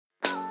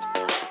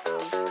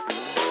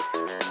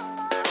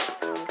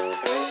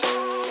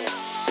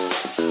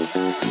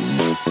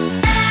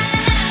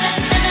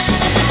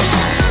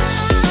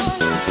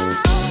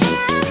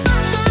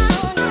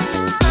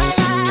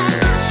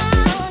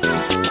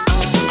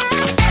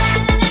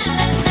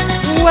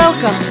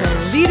Welcome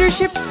to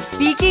Leadership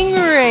Speaking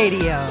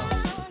Radio.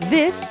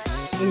 This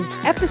is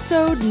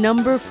episode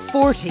number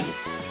 40.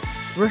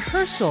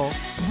 Rehearsal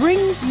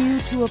brings you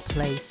to a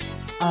place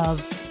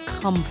of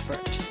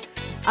comfort.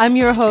 I'm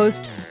your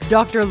host,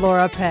 Dr.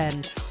 Laura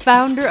Penn,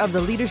 founder of the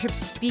Leadership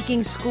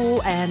Speaking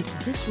School and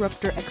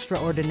disruptor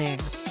extraordinaire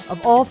of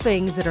all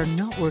things that are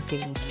not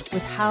working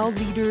with how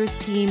leaders,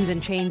 teams,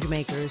 and change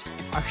makers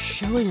are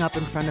showing up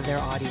in front of their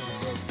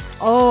audiences.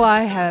 Oh,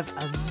 I have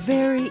a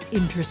very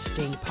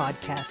interesting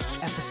podcast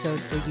episode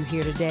for you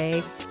here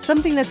today.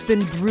 Something that's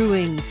been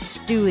brewing,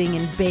 stewing,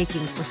 and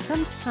baking for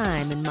some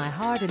time in my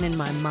heart and in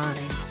my mind.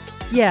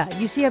 Yeah,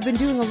 you see, I've been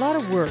doing a lot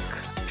of work,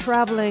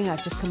 traveling.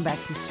 I've just come back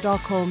from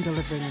Stockholm,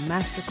 delivering a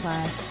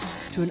masterclss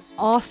to an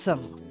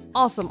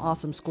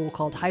awesome school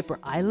called Hyper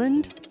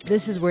Island.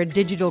 This is where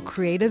digital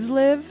creatives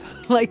live.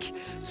 Like,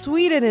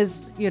 Sweden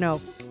is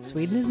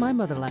my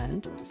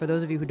motherland. For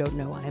those of you who don't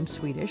know, I am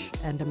Swedish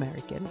and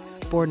American,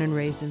 born and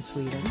raised in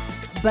Sweden.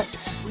 But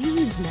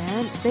Swedes,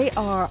 man, they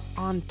are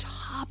on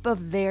top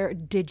of their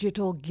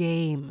digital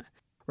game,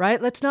 right?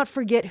 Let's not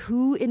forget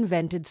who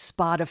invented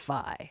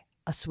Spotify.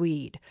 A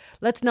Swede.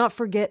 Let's not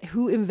forget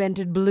who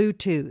invented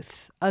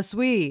Bluetooth. A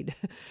Swede.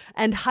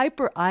 And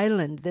Hyper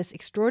Island, this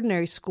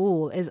extraordinary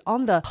school, is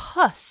on the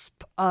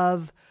cusp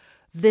of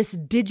this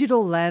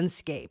digital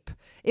landscape.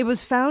 It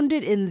was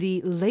founded in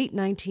the late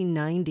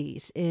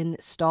 1990s in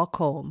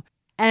Stockholm.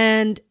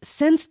 And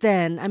since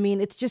then,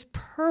 it's just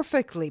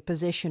perfectly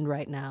positioned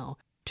right now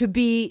to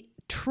be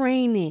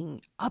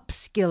training,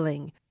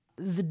 upskilling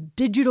the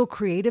digital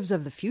creatives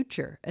of the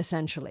future,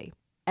 essentially.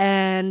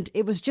 And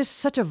it was just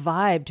such a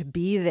vibe to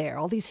be there.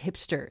 All these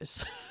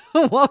hipsters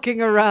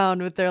walking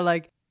around with their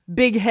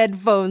big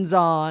headphones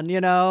on,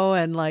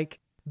 and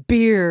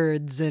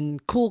beards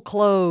and cool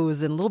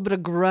clothes and a little bit of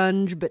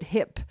grunge but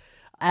hip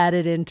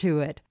added into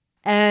it.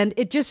 And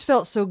it just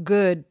felt so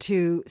good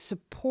to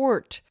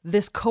support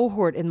this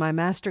cohort in my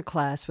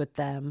masterclass with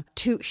them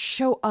to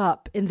show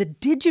up in the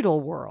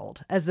digital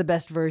world as the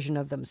best version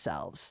of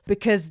themselves.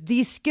 Because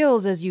these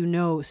skills, as you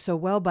know so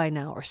well by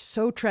now, are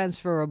so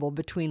transferable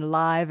between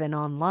live and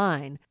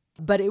online.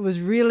 But it was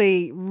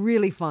really,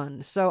 really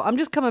fun. So I'm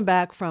just coming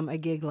back from a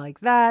gig like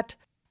that.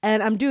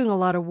 And I'm doing a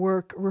lot of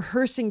work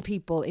rehearsing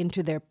people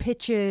into their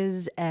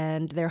pitches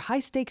and their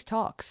high-stakes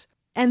talks.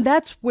 And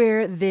that's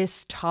where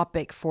this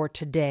topic for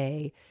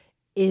today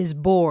is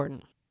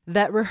born.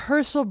 That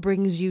rehearsal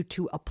brings you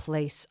to a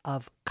place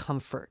of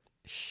comfort.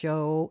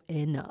 Sure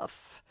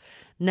enough.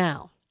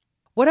 Now,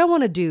 what I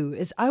want to do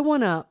is I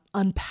want to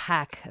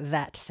unpack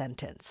that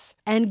sentence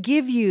and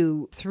give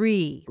you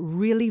 3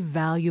 really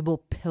valuable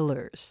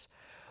pillars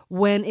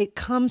when it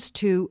comes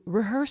to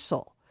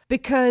rehearsal.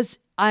 Because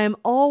I am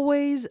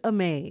always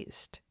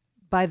amazed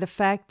by the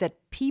fact that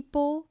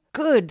people,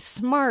 good,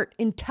 smart,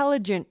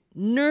 intelligent,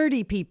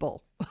 nerdy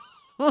people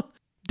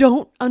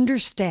don't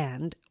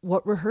understand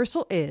what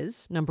rehearsal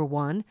is, number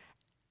 1,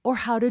 or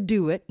how to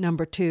do it,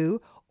 number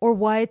 2, or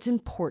why it's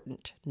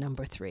important,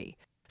 number 3.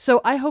 So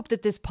I hope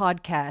that this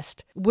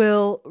podcast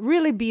will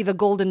really be the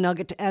golden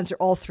nugget to answer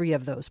all 3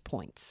 of those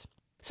points.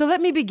 So let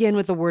me begin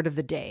with the word of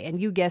the day. And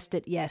you guessed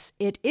it, yes,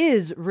 it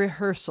is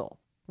rehearsal,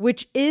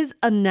 which is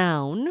a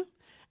noun.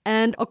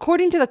 And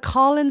according to the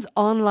Collins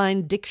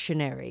Online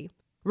Dictionary,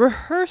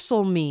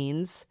 rehearsal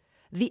means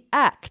the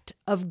act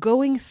of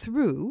going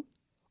through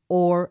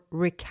or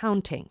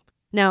recounting.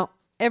 Now,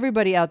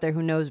 everybody out there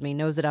who knows me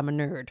knows that I'm a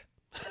nerd,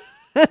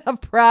 a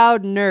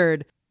proud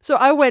nerd. So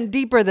I went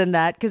deeper than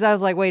that because I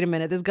was like, wait a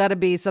minute, there's got to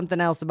be something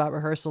else about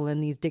rehearsal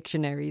in these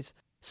dictionaries.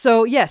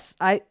 So yes,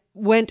 I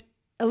went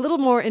a little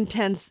more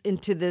intense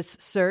into this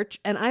search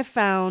and I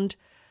found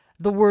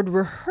the word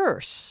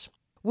rehearse,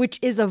 which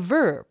is a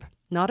verb,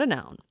 not a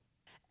noun.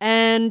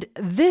 And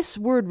this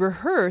word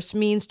rehearse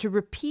means to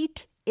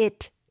repeat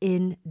it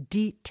in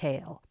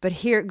detail. But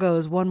here it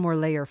goes, one more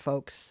layer,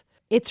 folks.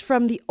 It's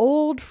from the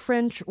old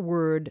French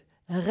word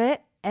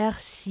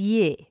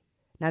rehercier.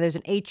 Now there's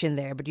an H in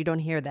there, but you don't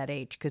hear that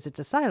H because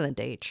it's a silent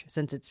H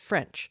since it's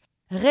French.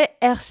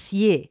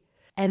 Rehercier.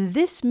 And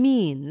this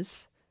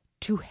means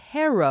to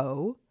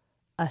harrow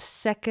a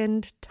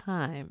second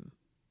time.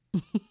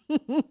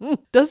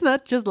 Doesn't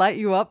that just light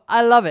you up?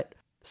 I love it.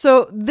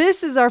 So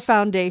this is our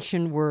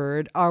foundation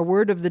word, our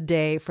word of the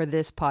day for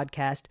this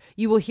podcast.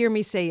 You will hear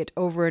me say it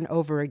over and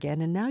over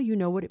again, and now you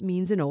know what it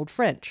means in Old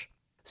French.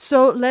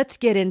 So let's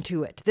get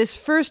into it. This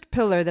first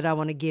pillar that I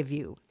want to give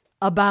you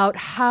about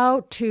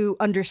how to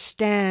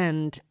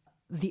understand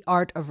the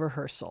art of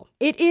rehearsal.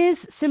 It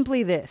is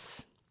simply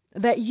this,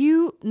 that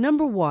you,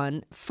 number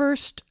 1,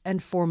 first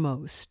and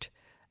foremost,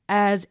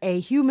 as a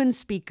human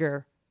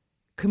speaker,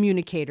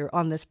 communicator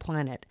on this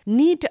planet,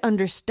 need to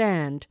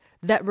understand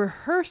that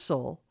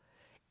rehearsal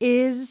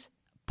is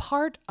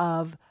part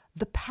of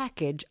the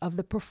package of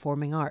the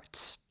performing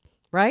arts,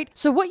 right?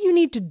 So what you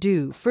need to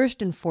do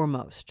first and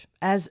foremost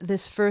as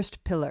this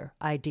first pillar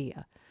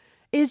idea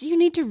is you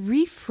need to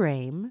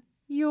reframe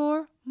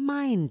your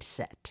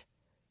mindset.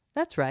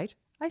 That's right.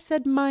 I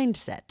said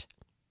mindset.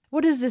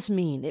 What does this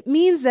mean? It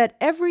means that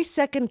every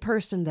second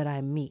person that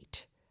I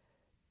meet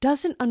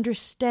doesn't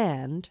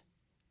understand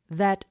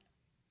that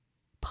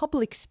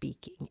public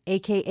speaking,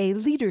 aka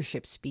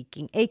leadership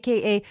speaking,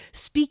 aka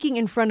speaking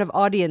in front of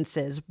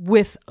audiences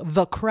with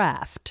the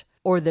craft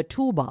or the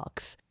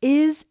toolbox,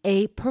 is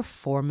a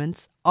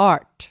performance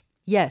art.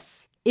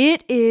 Yes,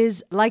 it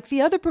is like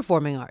the other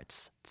performing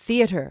arts,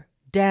 theater,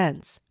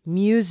 dance,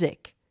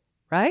 music,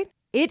 right?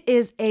 It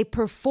is a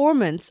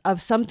performance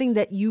of something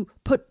that you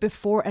put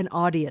before an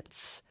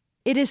audience.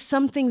 It is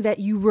something that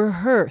you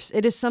rehearse.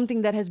 It is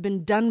something that has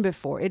been done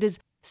before. It is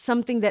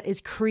something that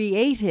is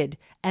created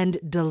and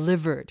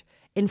delivered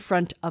in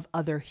front of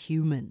other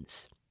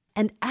humans.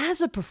 And as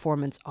a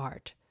performance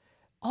art,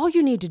 all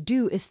you need to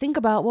do is think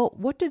about, well,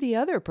 what do the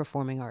other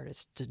performing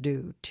artists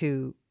do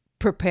to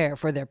prepare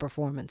for their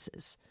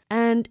performances?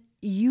 And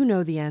you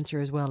know the answer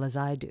as well as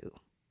I do.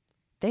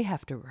 They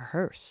have to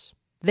rehearse.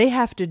 They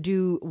have to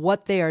do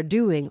what they are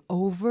doing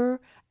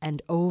over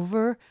and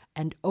over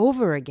and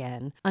over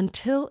again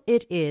until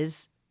it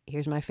is,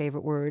 here's my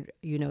favorite word,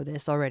 you know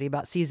this already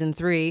about season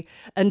 3,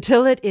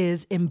 until it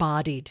is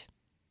embodied,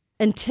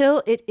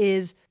 until it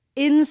is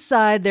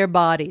inside their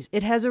bodies.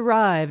 It has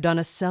arrived on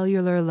a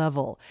cellular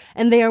level,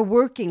 and they are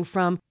working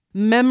from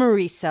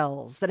memory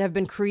cells that have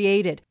been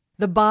created.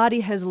 The body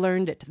has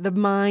learned it. The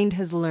mind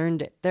has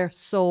learned it. Their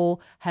soul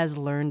has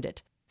learned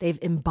it. They've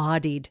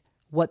embodied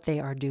what they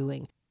are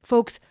doing.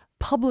 Folks,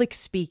 public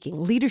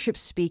speaking, leadership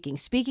speaking,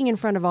 speaking in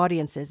front of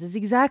audiences is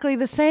exactly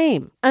the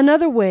same.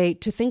 Another way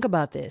to think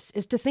about this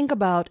is to think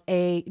about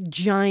a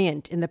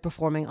giant in the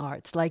performing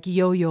arts like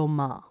Yo-Yo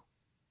Ma,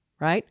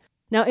 right?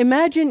 Now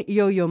imagine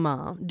Yo-Yo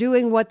Ma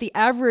doing what the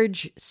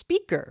average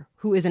speaker,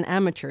 who is an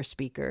amateur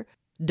speaker,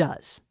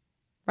 does,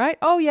 right?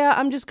 Oh yeah,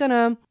 I'm just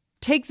gonna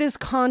take this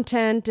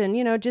content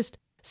and, just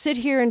sit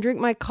here and drink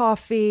my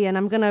coffee, and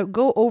I'm going to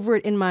go over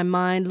it in my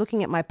mind,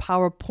 looking at my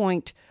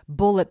PowerPoint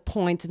bullet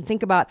points and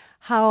think about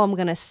how I'm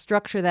going to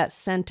structure that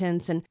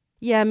sentence. And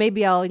yeah,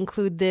 maybe I'll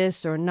include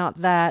this or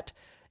not that.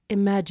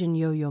 Imagine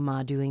Yo-Yo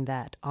Ma doing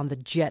that on the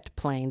jet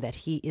plane that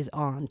he is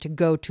on to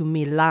go to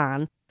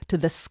Milan, to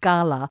the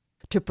Scala,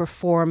 to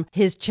perform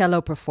his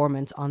cello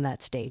performance on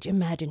that stage.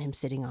 Imagine him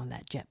sitting on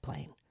that jet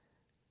plane,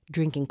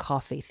 drinking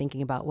coffee,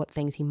 thinking about what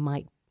things he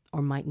might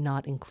or might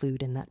not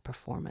include in that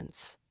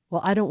performance.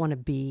 Well, I don't want to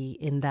be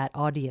in that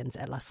audience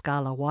at La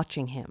Scala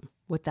watching him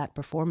with that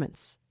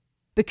performance,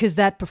 because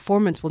that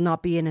performance will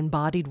not be an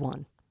embodied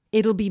one.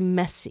 It'll be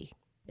messy.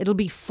 It'll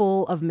be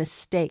full of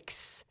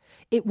mistakes.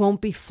 It won't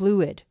be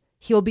fluid.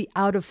 He'll be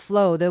out of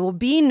flow. There will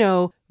be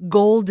no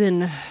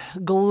golden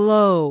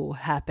glow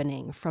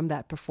happening from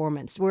that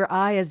performance where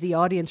I, as the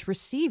audience,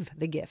 receive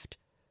the gift,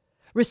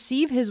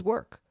 receive his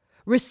work,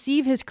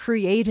 receive his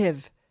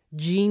creative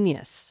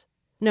genius.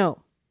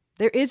 No,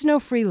 there is no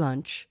free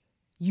lunch.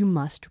 You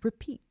must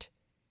repeat,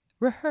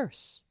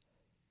 rehearse,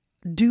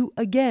 do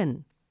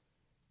again,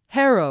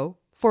 harrow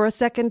for a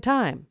second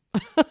time,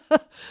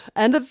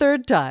 and a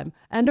third time,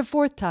 and a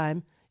fourth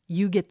time.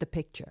 You get the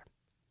picture.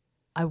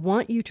 I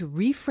want you to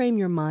reframe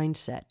your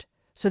mindset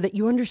so that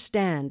you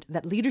understand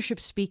that leadership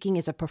speaking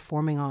is a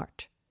performing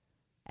art.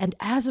 And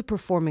as a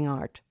performing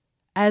art,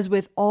 as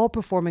with all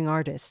performing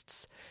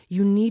artists,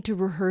 you need to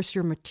rehearse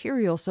your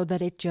material so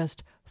that it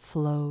just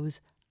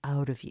flows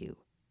out of you.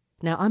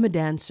 Now, I'm a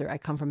dancer. I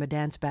come from a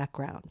dance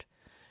background.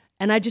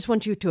 And I just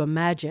want you to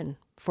imagine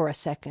for a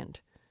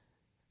second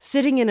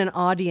sitting in an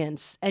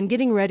audience and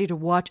getting ready to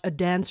watch a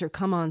dancer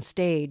come on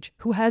stage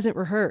who hasn't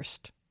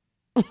rehearsed.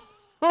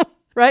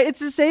 Right? It's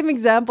the same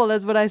example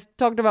as what I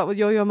talked about with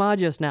Yo-Yo Ma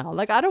just now.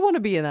 Like, I don't want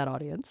to be in that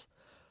audience.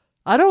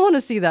 I don't want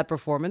to see that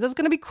performance. That's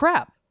going to be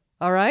crap.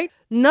 All right?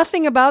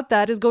 Nothing about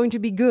that is going to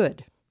be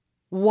good.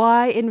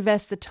 Why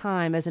invest the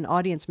time as an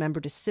audience member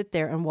to sit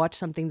there and watch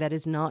something that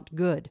is not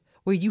good,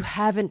 where you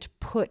haven't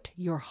put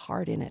your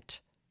heart in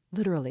it?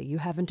 Literally, you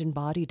haven't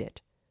embodied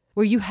it.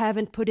 Where you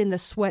haven't put in the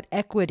sweat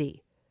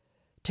equity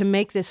to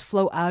make this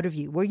flow out of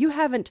you. Where you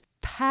haven't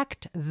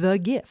packed the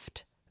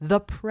gift,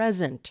 the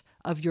present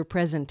of your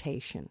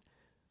presentation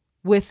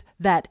with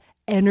that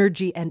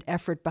energy and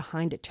effort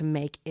behind it to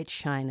make it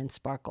shine and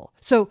sparkle.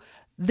 So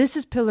this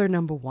is pillar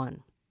number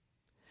 1.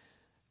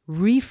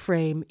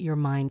 Reframe your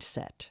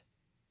mindset.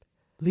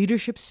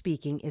 Leadership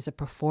speaking is a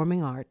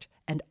performing art,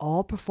 and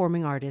all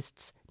performing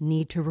artists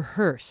need to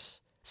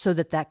rehearse so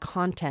that that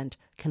content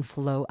can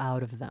flow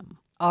out of them.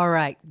 All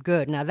right,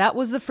 good. Now that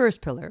was the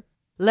first pillar.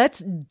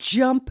 Let's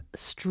jump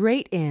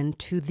straight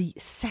into the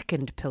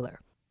second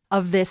pillar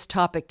of this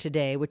topic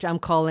today, which I'm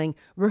calling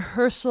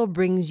Rehearsal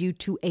Brings You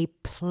to a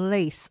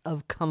Place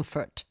of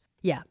Comfort.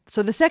 Yeah,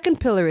 so the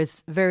second pillar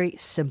is very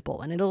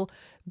simple, and it'll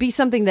be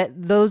something that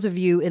those of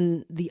you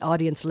in the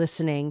audience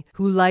listening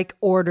who like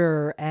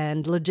order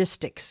and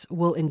logistics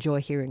will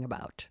enjoy hearing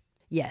about.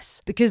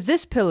 Yes, because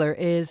this pillar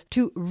is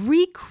to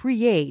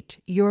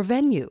recreate your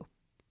venue.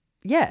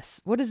 Yes,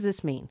 what does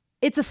this mean?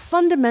 It's a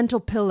fundamental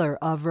pillar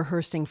of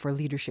rehearsing for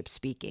leadership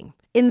speaking,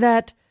 in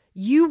that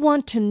you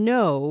want to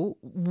know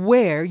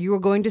where you are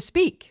going to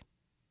speak,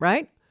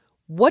 right?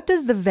 What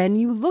does the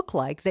venue look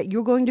like that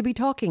you're going to be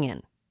talking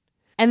in?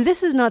 And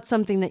this is not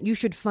something that you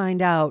should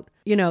find out,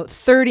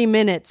 30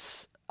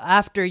 minutes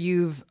after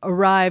you've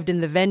arrived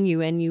in the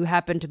venue and you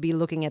happen to be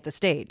looking at the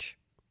stage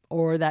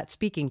or that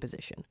speaking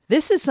position.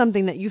 This is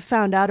something that you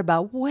found out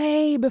about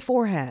way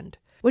beforehand.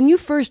 When you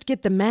first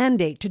get the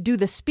mandate to do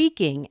the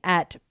speaking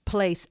at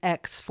place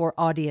X for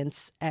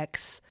audience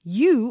X,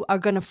 you are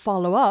going to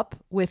follow up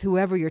with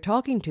whoever you're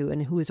talking to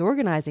and who is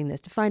organizing this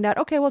to find out,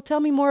 okay, well, tell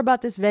me more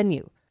about this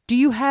venue. Do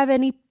you have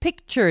any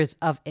pictures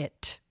of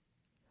it?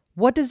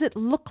 What does it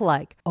look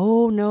like?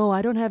 Oh, no,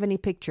 I don't have any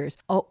pictures.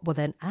 Oh, well,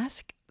 then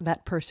ask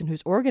that person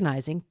who's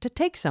organizing to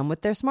take some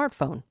with their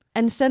smartphone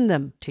and send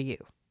them to you.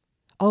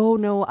 Oh,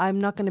 no,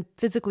 I'm not going to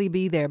physically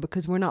be there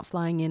because we're not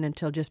flying in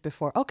until just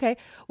before. Okay,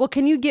 well,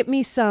 can you get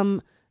me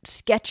some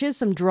sketches,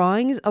 some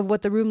drawings of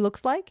what the room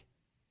looks like?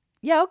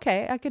 Yeah,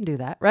 okay, I can do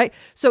that, right?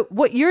 So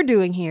what you're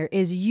doing here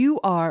is you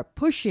are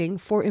pushing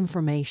for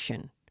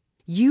information.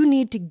 You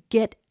need to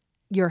get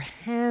your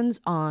hands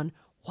on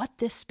what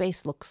this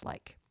space looks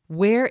like.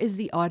 Where is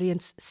the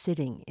audience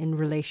sitting in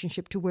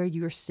relationship to where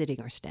you're sitting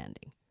or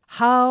standing?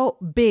 How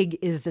big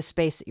is the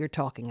space that you're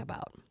talking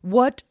about?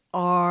 What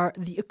are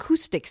the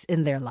acoustics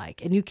in there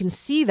like? And you can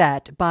see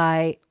that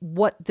by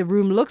what the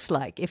room looks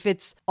like. If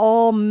it's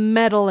all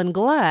metal and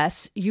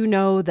glass, you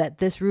know that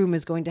this room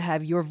is going to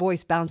have your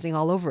voice bouncing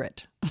all over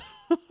it.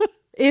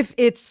 If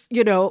it's,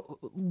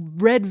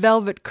 red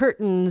velvet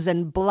curtains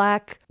and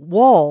black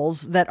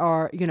walls that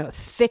are,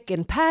 thick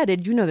and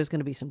padded, there's going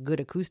to be some good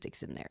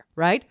acoustics in there,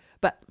 right?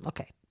 But,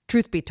 okay,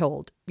 truth be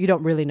told, you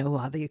don't really know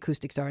how the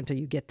acoustics are until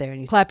you get there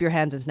and you clap your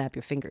hands and snap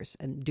your fingers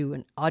and do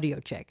an audio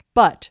check.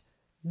 But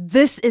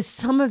this is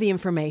some of the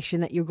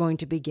information that you're going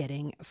to be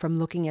getting from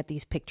looking at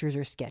these pictures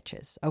or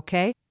sketches,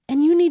 okay?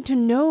 And you need to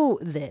know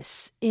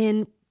this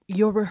in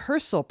your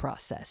rehearsal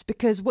process,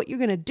 because what you're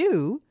going to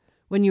do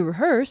when you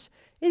rehearse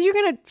is you're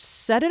going to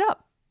set it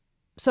up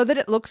so that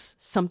it looks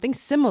something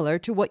similar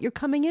to what you're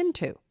coming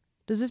into.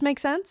 Does this make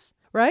sense?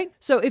 Right?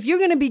 So if you're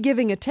going to be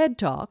giving a TED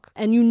Talk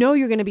and you know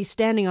you're going to be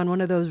standing on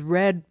one of those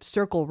red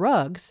circle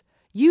rugs,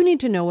 you need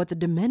to know what the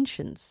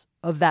dimensions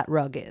of that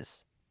rug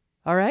is.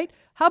 All right?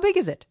 How big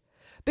is it?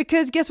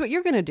 Because guess what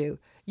you're going to do?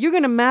 You're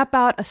going to map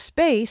out a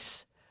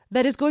space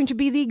that is going to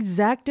be the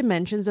exact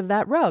dimensions of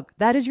that rug.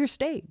 That is your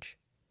stage.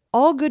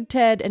 All good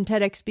TED and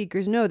TEDx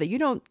speakers know that you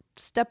don't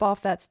step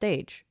off that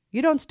stage.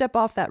 You don't step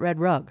off that red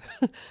rug.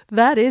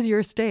 That is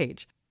your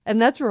stage. And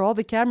that's where all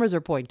the cameras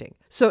are pointing.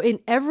 So in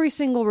every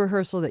single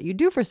rehearsal that you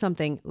do for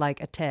something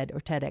like a TED or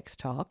TEDx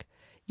talk,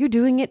 you're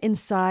doing it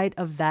inside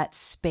of that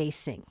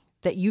spacing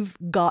that you've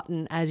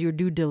gotten as your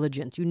due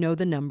diligence. You know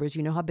the numbers,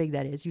 you know how big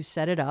that is. You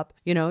set it up.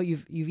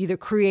 You've either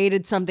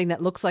created something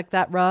that looks like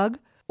that rug,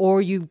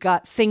 or you've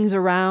got things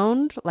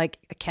around like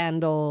a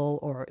candle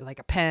or like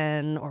a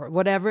pen or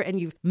whatever, and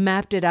you've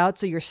mapped it out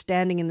so you're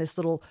standing in this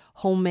little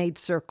homemade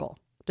circle.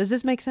 Does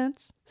this make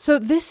sense? So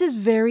this is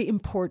very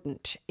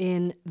important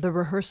in the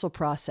rehearsal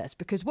process,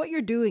 because what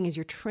you're doing is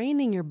you're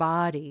training your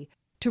body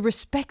to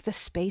respect the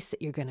space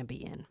that you're going to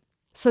be in,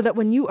 so that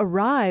when you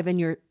arrive in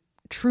your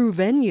true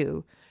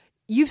venue,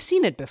 you've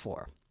seen it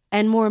before.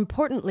 And more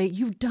importantly,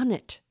 you've done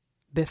it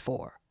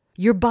before.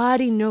 Your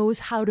body knows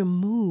how to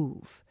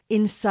move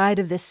inside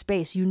of this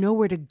space. You know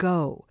where to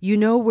go. You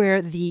know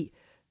where the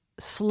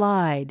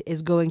slide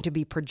is going to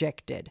be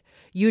projected.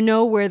 You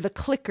know where the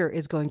clicker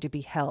is going to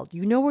be held.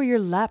 You know where your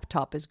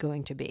laptop is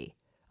going to be.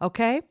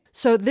 Okay?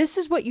 So this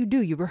is what you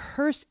do. You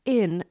rehearse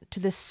in to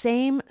the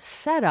same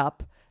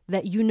setup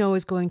that you know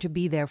is going to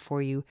be there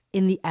for you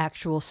in the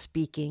actual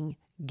speaking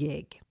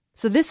gig.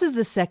 So this is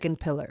the second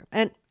pillar.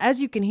 And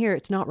as you can hear,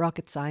 it's not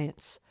rocket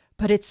science,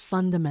 but it's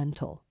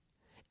fundamental.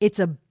 It's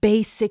a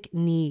basic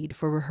need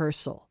for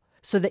rehearsal,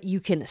 so that you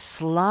can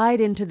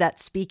slide into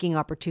that speaking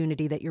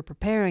opportunity that you're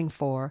preparing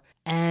for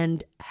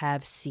and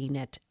have seen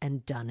it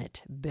and done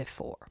it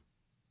before.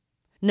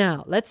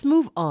 Now, let's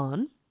move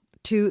on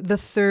to the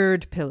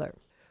third pillar,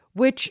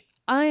 which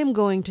I am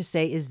going to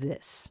say is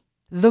this.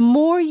 The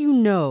more you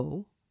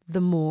know, the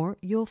more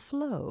you'll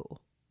flow.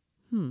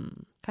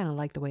 Kind of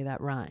like the way that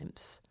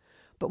rhymes.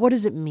 But what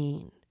does it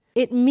mean?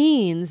 It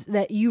means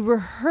that you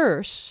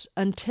rehearse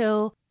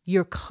until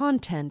your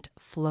content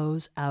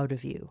flows out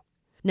of you.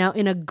 Now,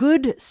 in a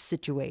good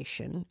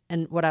situation,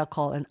 and what I'll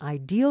call an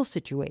ideal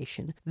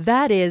situation,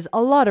 that is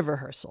a lot of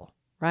rehearsal,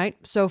 right?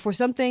 So for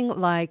something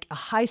like a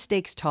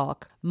high-stakes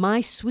talk, my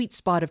sweet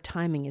spot of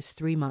timing is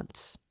 3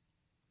 months,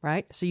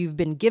 right? So you've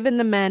been given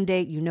the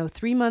mandate,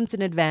 3 months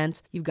in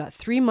advance. You've got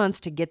 3 months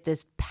to get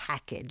this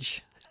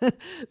package,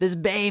 this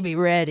baby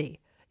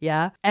ready,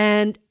 yeah?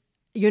 And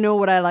you know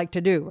what I like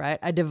to do, right?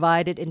 I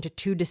divide it into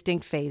 2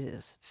 distinct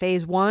phases.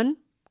 Phase 1,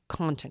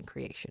 content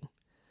creation.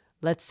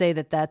 Let's say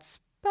that that's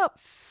about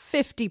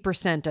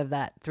 50% of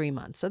that 3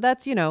 months. So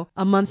that's,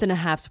 a month and a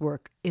half's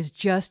work is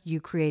just you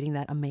creating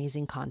that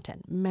amazing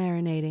content,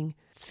 marinating,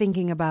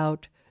 thinking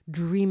about,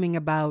 dreaming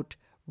about,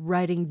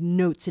 writing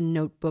notes in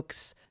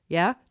notebooks.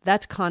 Yeah,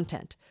 that's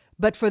content.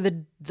 But for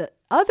the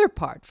other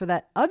part, for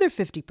that other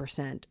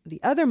 50%,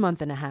 the other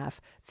month and a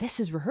half, this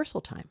is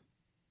rehearsal time.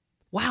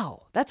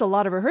 Wow, that's a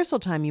lot of rehearsal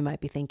time, you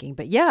might be thinking.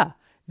 But yeah,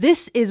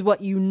 This is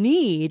what you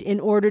need in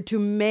order to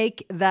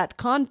make that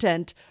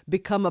content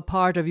become a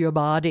part of your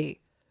body,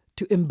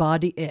 to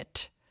embody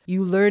it.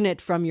 You learn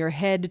it from your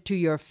head to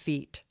your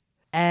feet.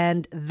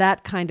 And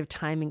that kind of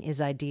timing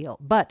is ideal.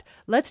 But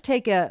let's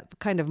take a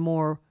kind of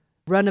more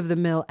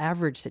run-of-the-mill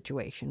average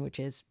situation, which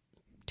is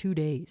 2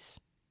 days.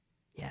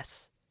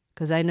 Yes,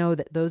 because I know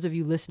that those of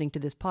you listening to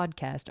this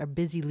podcast are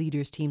busy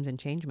leaders, teams, and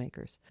change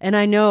makers. And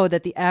I know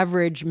that the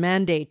average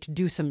mandate to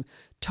do some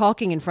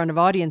talking in front of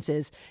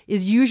audiences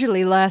is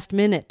usually last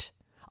minute,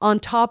 on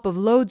top of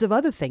loads of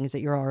other things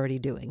that you're already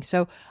doing.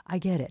 So I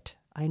get it.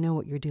 I know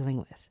what you're dealing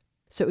with.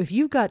 So if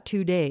you've got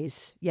 2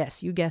 days,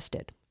 yes, you guessed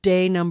it.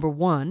 Day number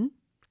 1,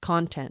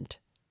 content.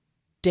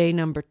 Day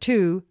number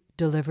 2,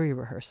 delivery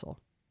rehearsal,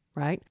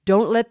 right?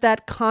 Don't let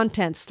that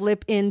content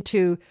slip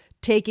into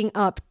taking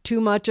up too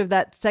much of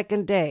that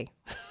second day.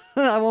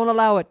 I won't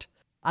allow it.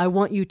 I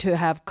want you to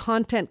have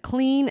content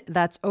clean.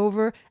 That's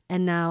over.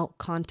 And now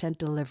content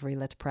delivery.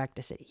 Let's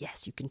practice it.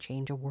 Yes, you can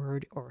change a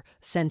word or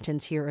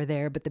sentence here or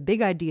there, but the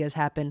big ideas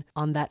happen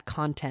on that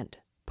content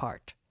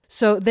part.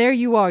 So there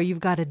you are.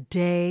 You've got a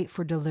day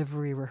for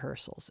delivery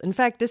rehearsals. In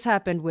fact, this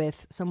happened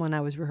with someone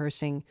I was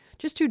rehearsing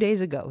just 2 days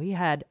ago. He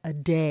had a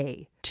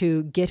day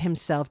to get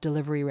himself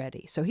delivery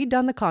ready. So he'd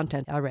done the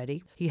content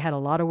already. He had a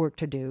lot of work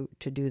to do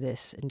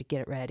this and to get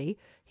it ready.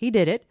 He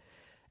did it.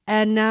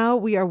 And now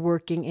we are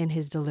working in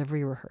his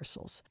delivery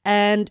rehearsals.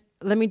 And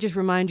let me just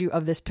remind you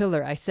of this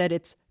pillar. I said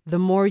it's the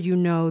more you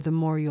know, the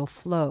more you'll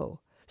flow.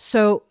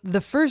 So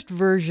the first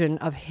version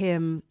of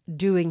him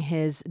doing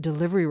his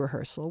delivery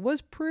rehearsal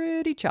was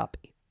pretty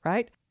choppy,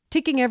 right?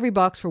 Ticking every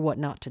box for what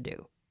not to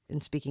do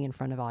in speaking in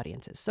front of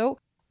audiences. So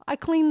I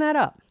cleaned that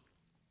up.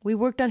 We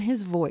worked on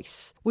his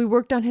voice. We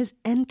worked on his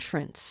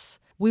entrance.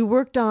 We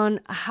worked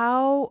on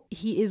how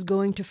he is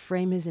going to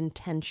frame his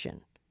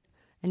intention.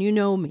 And you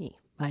know me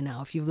by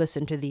now, if you've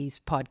listened to these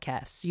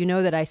podcasts, you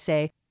know that I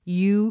say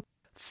you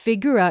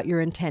figure out your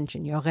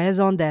intention, your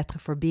raison d'être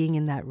for being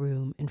in that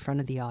room in front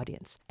of the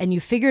audience. And you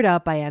figure it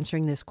out by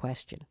answering this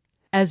question.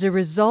 As a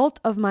result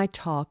of my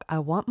talk, I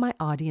want my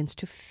audience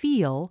to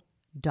feel ...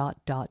 That ...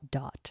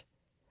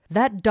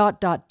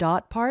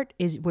 part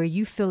is where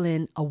you fill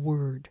in a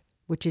word,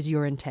 which is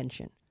your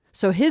intention.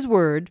 So his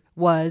word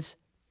was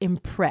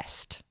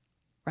impressed,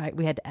 right?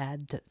 We had to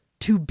add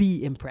to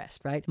be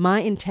impressed, right?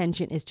 My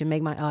intention is to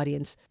make my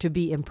audience to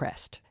be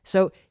impressed.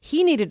 So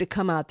he needed to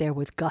come out there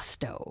with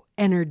gusto,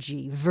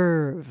 energy,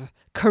 verve,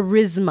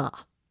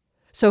 charisma.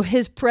 So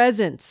his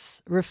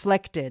presence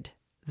reflected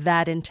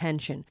that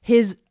intention.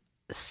 His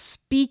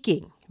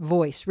speaking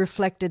voice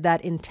reflected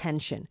that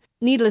intention.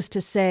 Needless to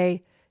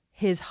say,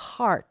 his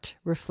heart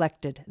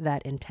reflected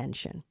that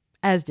intention,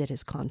 as did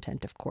his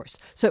content, of course.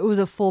 So it was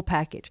a full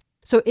package.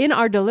 So in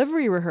our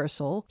delivery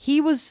rehearsal,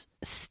 he was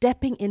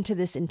stepping into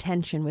this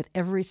intention with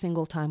every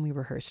single time we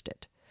rehearsed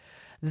it.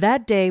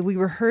 That day, we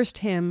rehearsed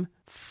him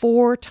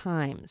 4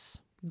 times,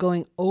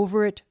 going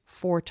over it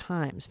 4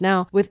 times.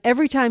 Now, with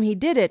every time he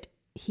did it,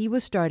 he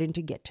was starting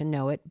to get to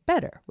know it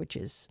better, which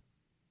is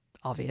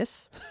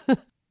obvious.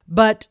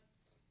 But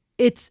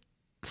it's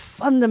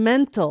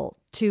fundamental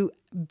to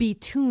be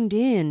tuned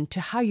in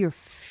to how you're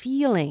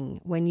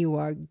feeling when you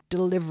are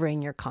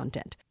delivering your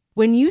content.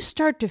 When you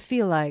start to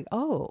feel like,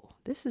 oh,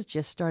 this is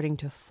just starting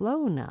to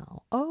flow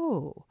now.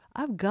 Oh,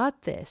 I've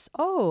got this.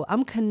 Oh,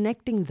 I'm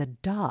connecting the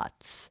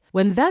dots.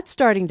 When that's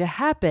starting to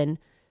happen,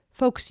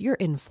 folks, you're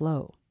in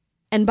flow.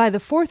 And by the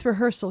 4th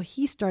rehearsal,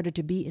 he started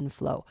to be in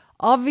flow.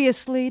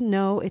 Obviously,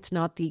 no, it's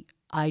not the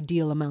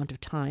ideal amount of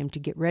time to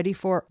get ready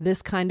for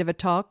this kind of a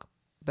talk,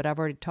 but I've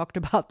already talked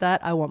about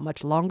that. I want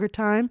much longer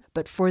time.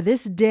 But for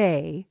this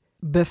day,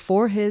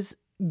 before his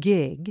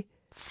gig,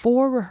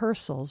 4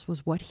 rehearsals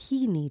was what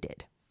he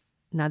needed.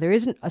 Now, there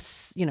isn't a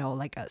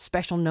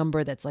special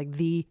number that's like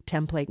the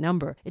template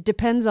number. It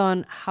depends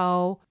on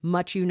how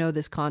much you know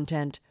this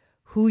content,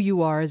 who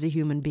you are as a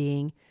human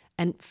being,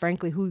 and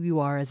frankly, who you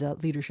are as a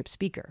leadership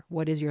speaker.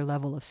 What is your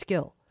level of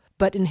skill?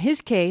 But in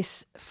his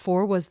case,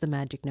 4 was the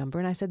magic number.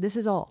 And I said, this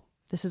is all.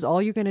 This is all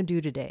you're going to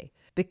do today,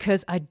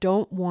 because I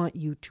don't want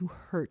you to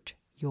hurt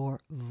your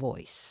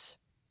voice.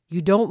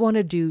 You don't want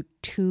to do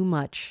too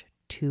much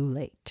too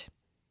late.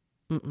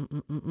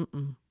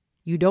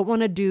 You don't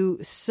want to do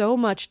so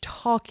much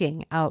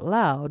talking out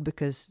loud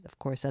because, of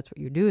course, that's what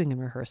you're doing in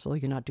rehearsal.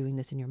 You're not doing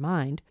this in your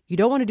mind. You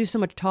don't want to do so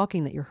much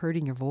talking that you're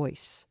hurting your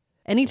voice.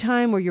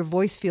 Anytime where your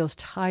voice feels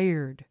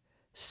tired,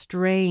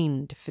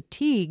 strained,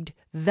 fatigued,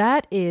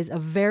 that is a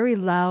very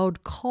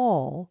loud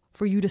call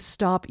for you to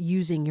stop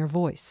using your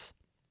voice.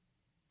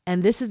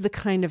 And this is the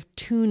kind of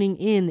tuning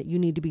in that you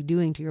need to be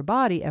doing to your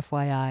body,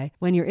 FYI,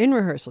 when you're in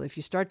rehearsal. If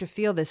you start to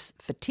feel this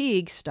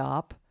fatigue,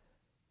 stop,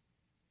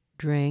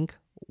 drink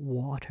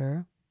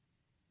water,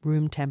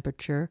 room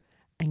temperature,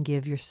 and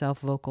give yourself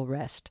vocal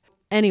rest.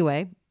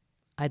 Anyway,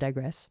 I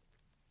digress.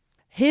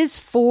 His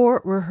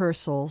 4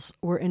 rehearsals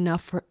were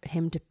enough for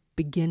him to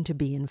begin to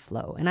be in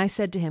flow. And I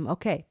said to him,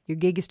 okay, your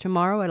gig is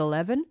tomorrow at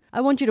 11.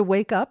 I want you to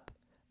wake up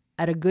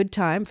at a good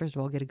time. First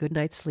of all, get a good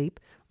night's sleep,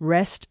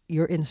 rest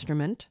your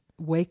instrument,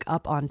 wake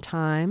up on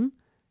time,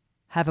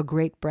 have a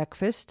great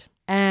breakfast,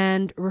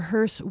 and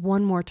rehearse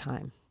one more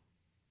time.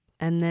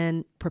 And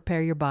then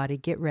prepare your body,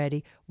 get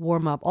ready,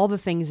 warm up, all the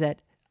things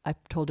that I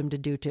told him to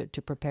do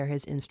to prepare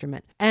his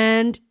instrument.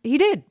 And he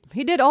did.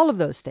 He did all of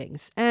those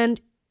things.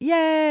 And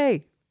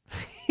yay!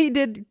 He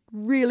did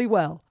really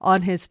well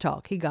on his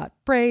talk. He got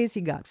praise,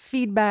 he got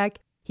feedback,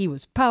 he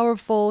was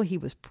powerful, he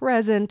was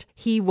present,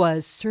 he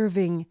was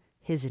serving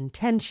his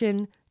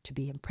intention to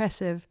be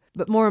impressive.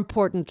 But more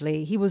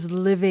importantly, he was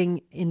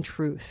living in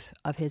truth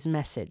of his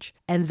message.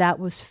 And that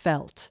was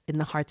felt in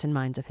the hearts and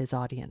minds of his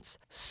audience.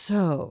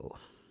 So,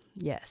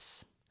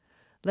 yes,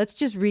 let's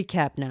just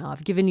recap now.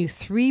 I've given you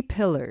 3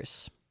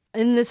 pillars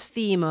in this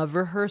theme of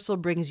rehearsal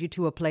brings you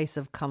to a place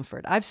of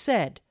comfort. I've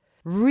said,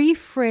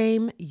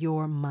 reframe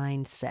your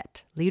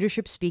mindset.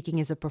 Leadership speaking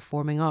is a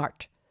performing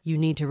art. You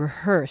need to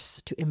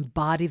rehearse to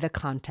embody the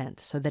content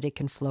so that it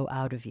can flow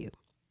out of you.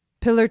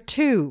 Pillar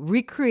 2,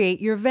 recreate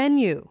your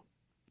venue.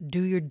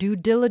 Do your due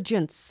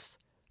diligence.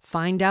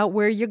 Find out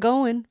where you're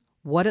going,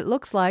 what it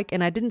looks like.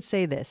 And I didn't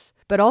say this,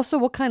 but also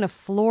what kind of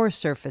floor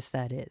surface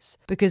that is,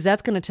 because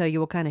that's going to tell you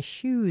what kind of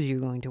shoes you're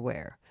going to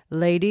wear.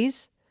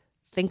 Ladies,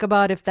 think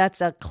about if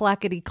that's a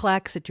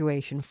clackety-clack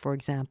situation, for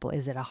example.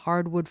 Is it a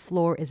hardwood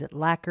floor? Is it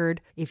lacquered?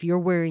 If you're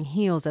wearing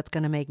heels, that's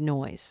going to make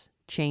noise.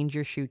 Change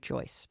your shoe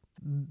choice.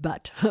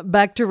 But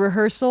back to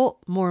rehearsal.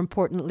 More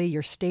importantly,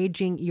 you're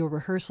staging your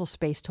rehearsal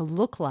space to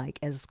look like,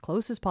 as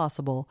close as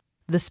possible,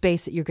 the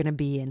space that you're going to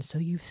be in. So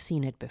you've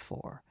seen it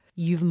before.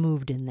 You've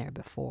moved in there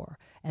before,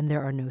 and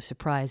there are no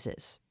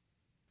surprises.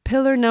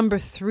 Pillar number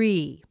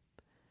 3.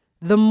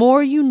 The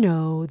more you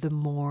know, the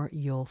more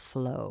you'll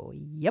flow.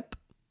 Yep.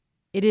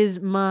 It is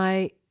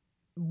my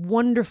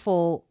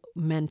wonderful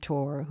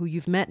mentor who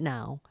you've met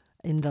now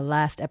in the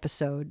last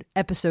episode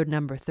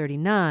number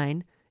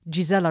 39,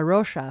 Gisela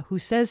Rocha, who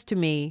says to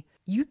me,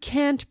 you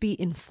can't be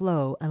in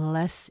flow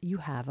unless you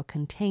have a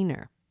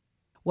container.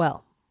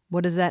 Well,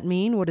 what does that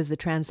mean? What is the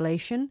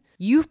translation?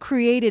 You've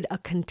created a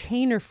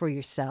container for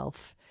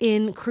yourself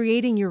in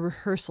creating your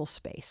rehearsal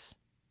space.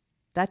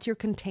 That's your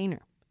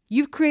container.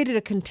 You've created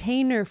a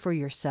container for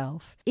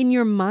yourself in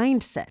your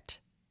mindset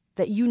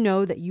that you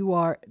know that you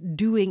are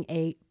doing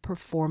a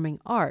performing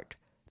art.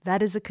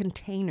 That is a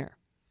container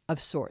of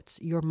sorts,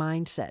 your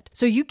mindset.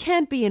 So you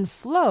can't be in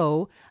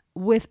flow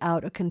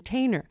without a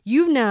container.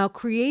 You've now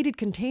created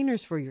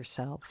containers for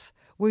yourself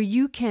where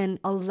you can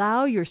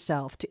allow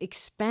yourself to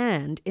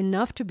expand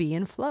enough to be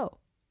in flow.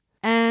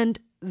 And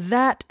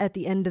that, at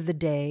the end of the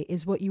day,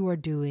 is what you are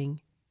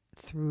doing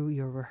through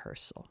your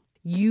rehearsal.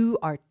 You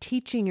are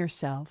teaching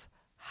yourself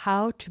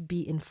how to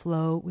be in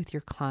flow with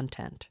your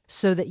content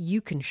so that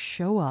you can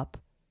show up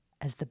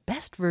as the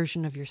best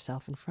version of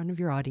yourself in front of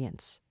your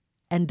audience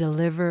and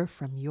deliver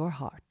from your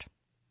heart.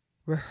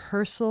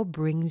 Rehearsal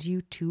brings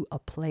you to a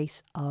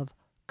place of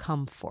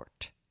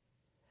comfort.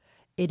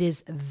 It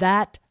is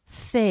that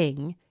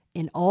thing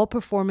in all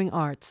performing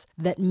arts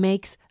that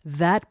makes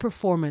that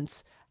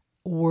performance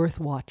worth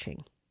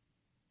watching.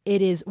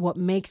 It is what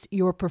makes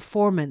your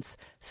performance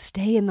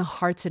stay in the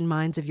hearts and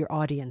minds of your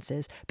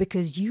audiences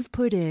because you've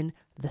put in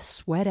the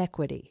sweat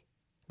equity,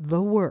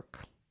 the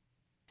work,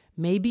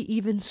 maybe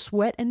even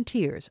sweat and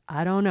tears.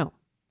 I don't know.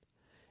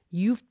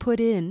 You've put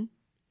in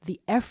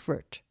the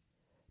effort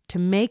to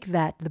make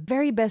that the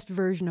very best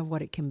version of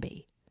what it can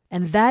be.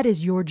 And that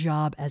is your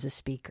job as a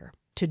speaker,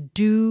 to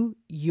do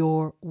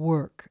your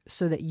work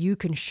so that you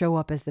can show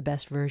up as the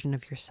best version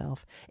of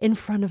yourself in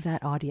front of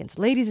that audience.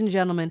 Ladies and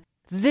gentlemen,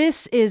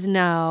 this is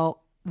now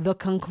the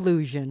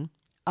conclusion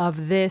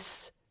of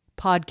this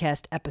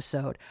podcast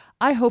episode.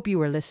 I hope you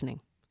were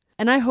listening,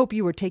 and I hope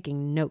you were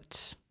taking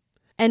notes.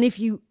 And if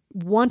you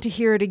want to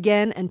hear it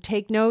again and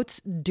take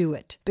notes, do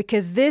it,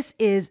 because this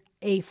is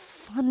a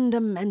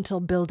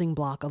fundamental building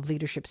block of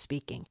leadership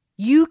speaking.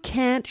 You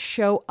can't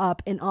show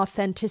up in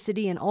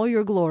authenticity and all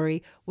your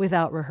glory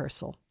without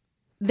rehearsal.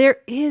 There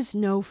is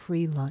no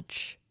free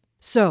lunch.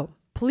 So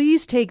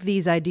please take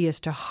these ideas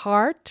to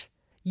heart,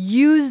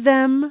 use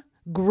them,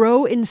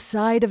 grow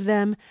inside of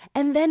them,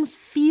 and then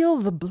feel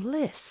the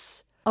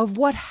bliss of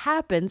what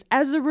happens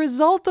as a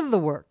result of the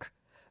work.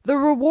 The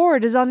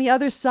reward is on the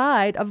other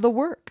side of the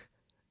work.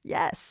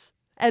 Yes.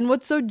 And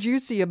what's so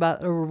juicy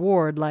about a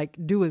reward like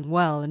doing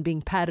well and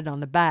being patted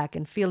on the back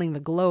and feeling the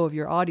glow of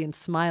your audience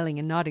smiling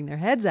and nodding their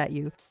heads at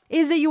you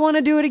is that you want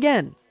to do it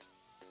again.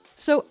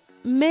 So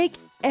make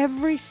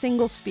every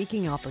single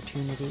speaking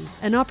opportunity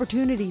an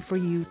opportunity for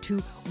you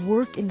to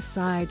work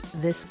inside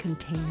this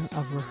container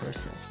of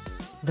rehearsal.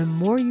 The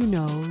more you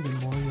know,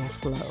 the more you'll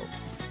flow.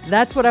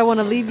 That's what I want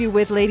to leave you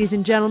with, ladies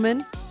and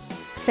gentlemen.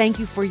 Thank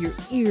you for your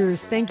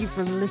ears. Thank you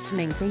for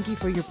listening. Thank you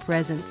for your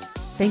presence.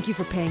 Thank you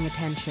for paying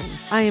attention.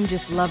 I am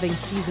just loving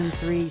season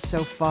 3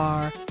 so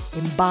far.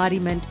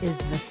 Embodiment is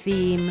the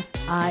theme.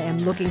 I am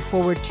looking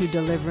forward to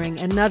delivering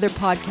another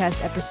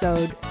podcast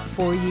episode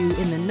for you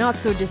in the not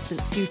so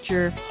distant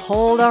future.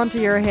 Hold on to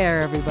your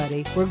hair,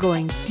 everybody. We're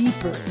going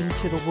deeper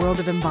into the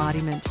world of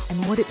embodiment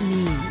and what it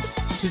means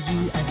to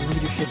you as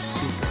leadership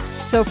speakers.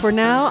 So for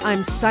now,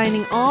 I'm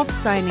signing off,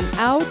 signing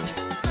out.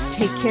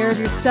 Take care of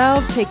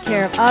yourselves, take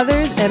care of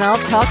others, and I'll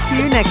talk to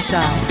you next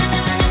time.